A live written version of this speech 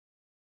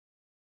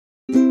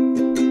Meet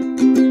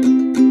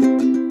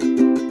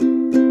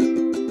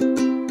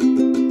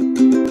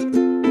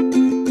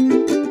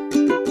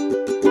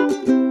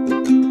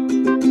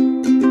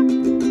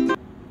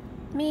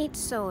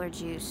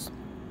SOLARjuice.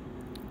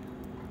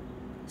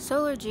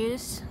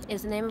 SOLARjuice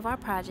is the name of our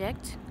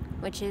project,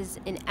 which is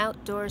an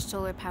outdoor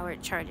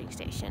solar-powered charging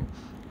station.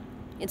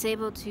 It's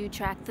able to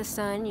track the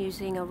sun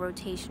using a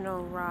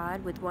rotational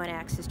rod with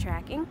one-axis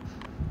tracking.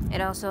 It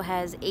also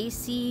has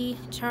AC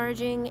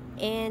charging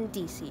and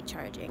DC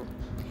charging.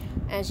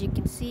 As you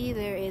can see,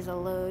 there is a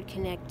load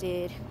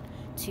connected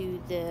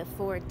to the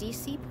 4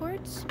 DC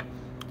ports,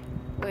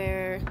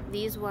 where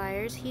these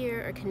wires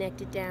here are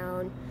connected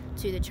down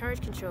to the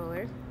charge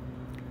controller,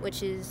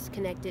 which is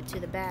connected to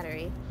the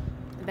battery.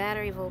 The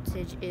battery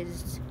voltage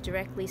is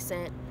directly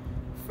sent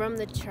from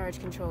the charge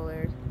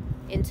controller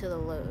into the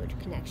load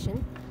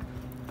connection.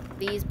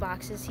 These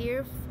boxes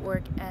here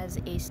work as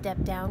a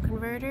step-down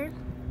converter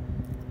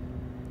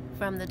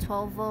from the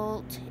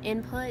 12-volt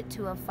input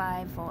to a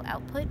 5-volt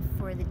output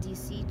for the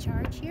DC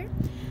charge here.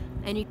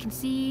 And you can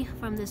see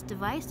from this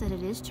device that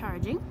it is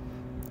charging,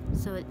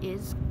 so it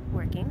is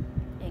working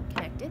and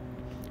connected.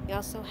 We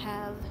also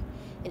have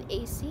an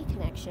AC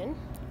connection,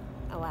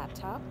 a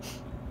laptop.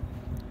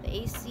 The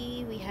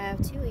AC, we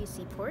have 2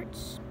 AC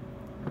ports.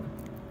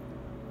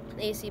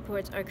 The AC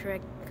ports are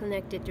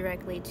connected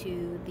directly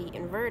to the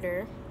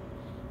inverter,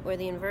 where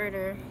the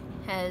inverter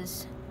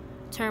has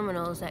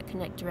terminals that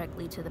connect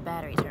directly to the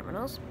battery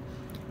terminals.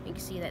 You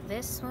can see that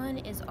this one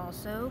is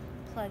also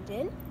plugged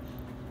in,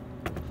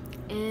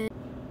 and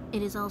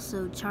it is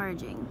also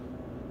charging.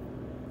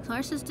 So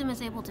our system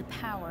is able to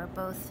power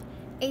both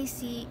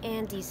AC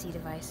and DC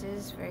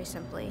devices very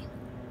simply.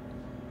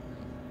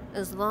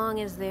 As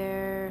long as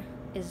there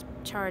is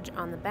charge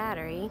on the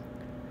battery,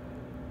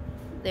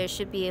 there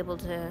should be able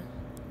to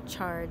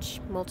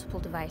charge multiple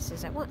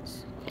devices at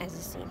once, as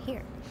is seen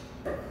here.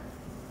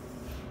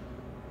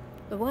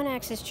 The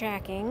one-axis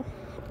tracking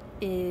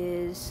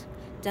is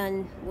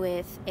done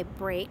with a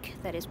brake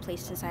that is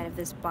placed inside of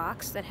this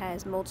box that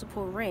has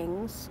multiple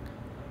rings,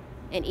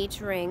 and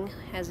each ring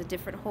has a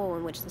different hole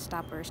in which the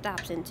stopper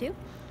stops into.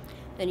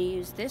 Then you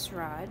use this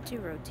rod to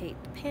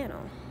rotate the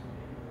panel,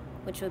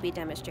 which will be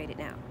demonstrated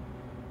now.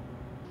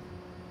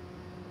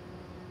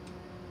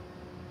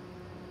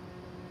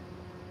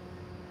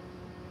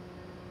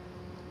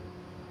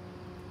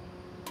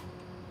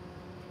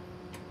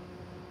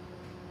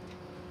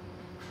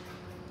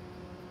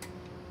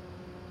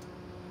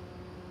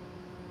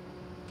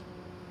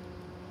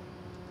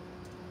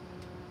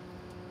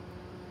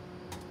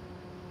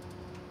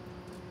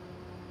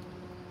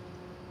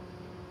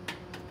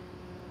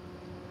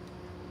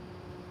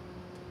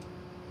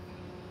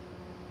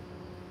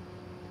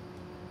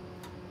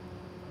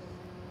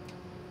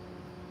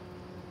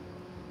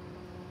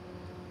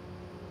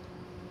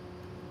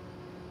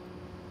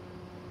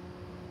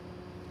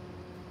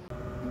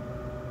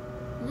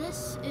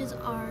 This is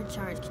our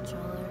charge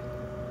controller.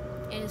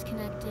 It is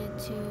connected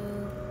to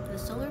the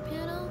solar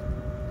panel,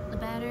 the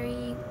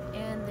battery,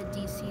 and the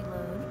DC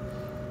load.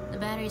 The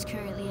battery is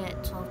currently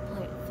at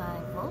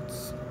 12.5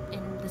 volts,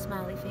 and the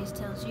smiley face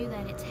tells you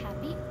that it's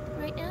happy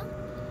right now.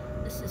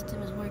 The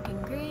system is working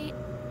great.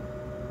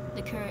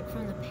 The current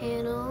from the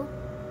panel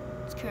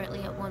is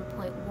currently at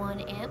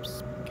 1.1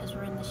 amps because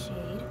we're in the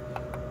shade.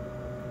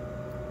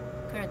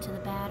 Current to the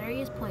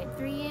battery is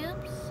 0.3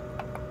 amps.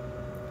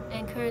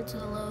 And current to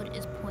the load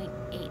is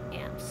 0.8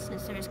 amps,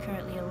 since there is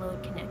currently a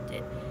load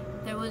connected.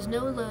 If there was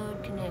no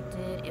load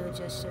connected, it would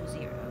just show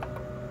 0.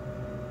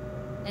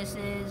 This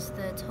is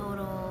the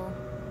total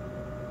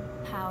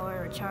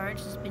power or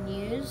charge that's been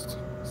used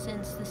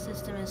since the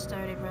system has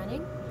started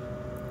running.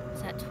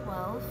 It's at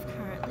 12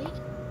 currently.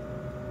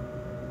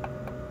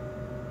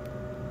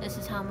 This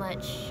is how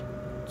much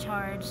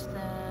charge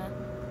the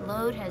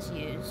load has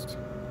used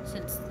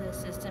since the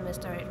system has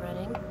started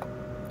running.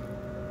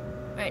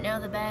 Right now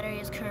the battery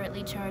is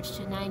currently charged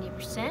to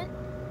 90%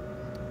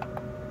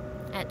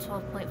 at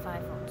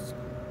 12.5 volts.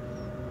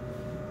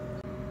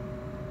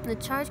 The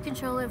charge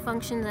controller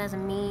functions as a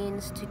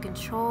means to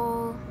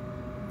control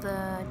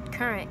the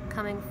current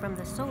coming from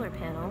the solar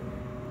panel,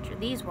 which are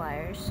these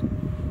wires,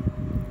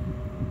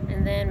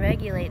 and then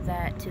regulate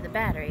that to the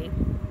battery,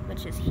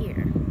 which is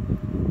here.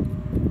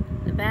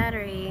 The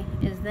battery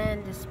is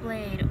then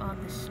displayed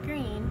on the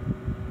screen,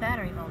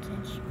 battery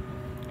voltage,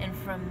 and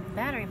from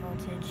battery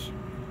voltage,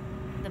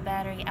 the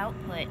battery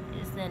output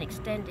is then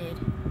extended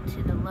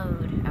to the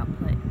load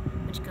output,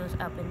 which goes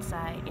up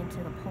inside into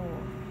the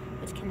pole,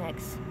 which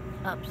connects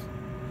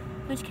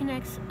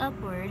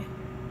upward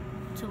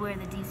to where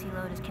the DC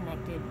load is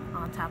connected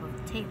on top of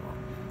the table.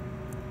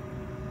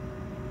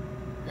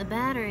 The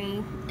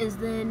battery is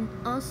then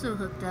also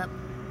hooked up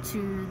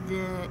to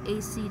the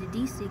AC to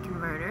DC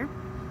converter,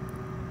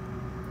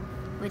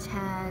 which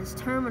has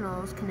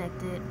terminals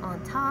connected on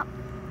top,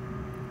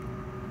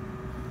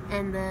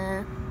 and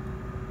the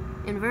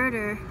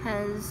inverter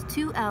has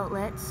 2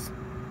 outlets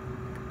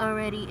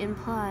already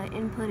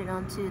inputted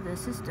onto the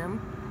system,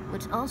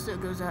 which also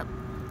goes up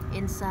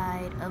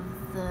inside of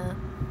the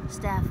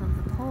staff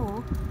of the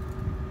pole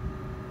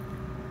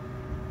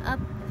up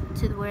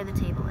to where the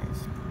table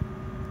is.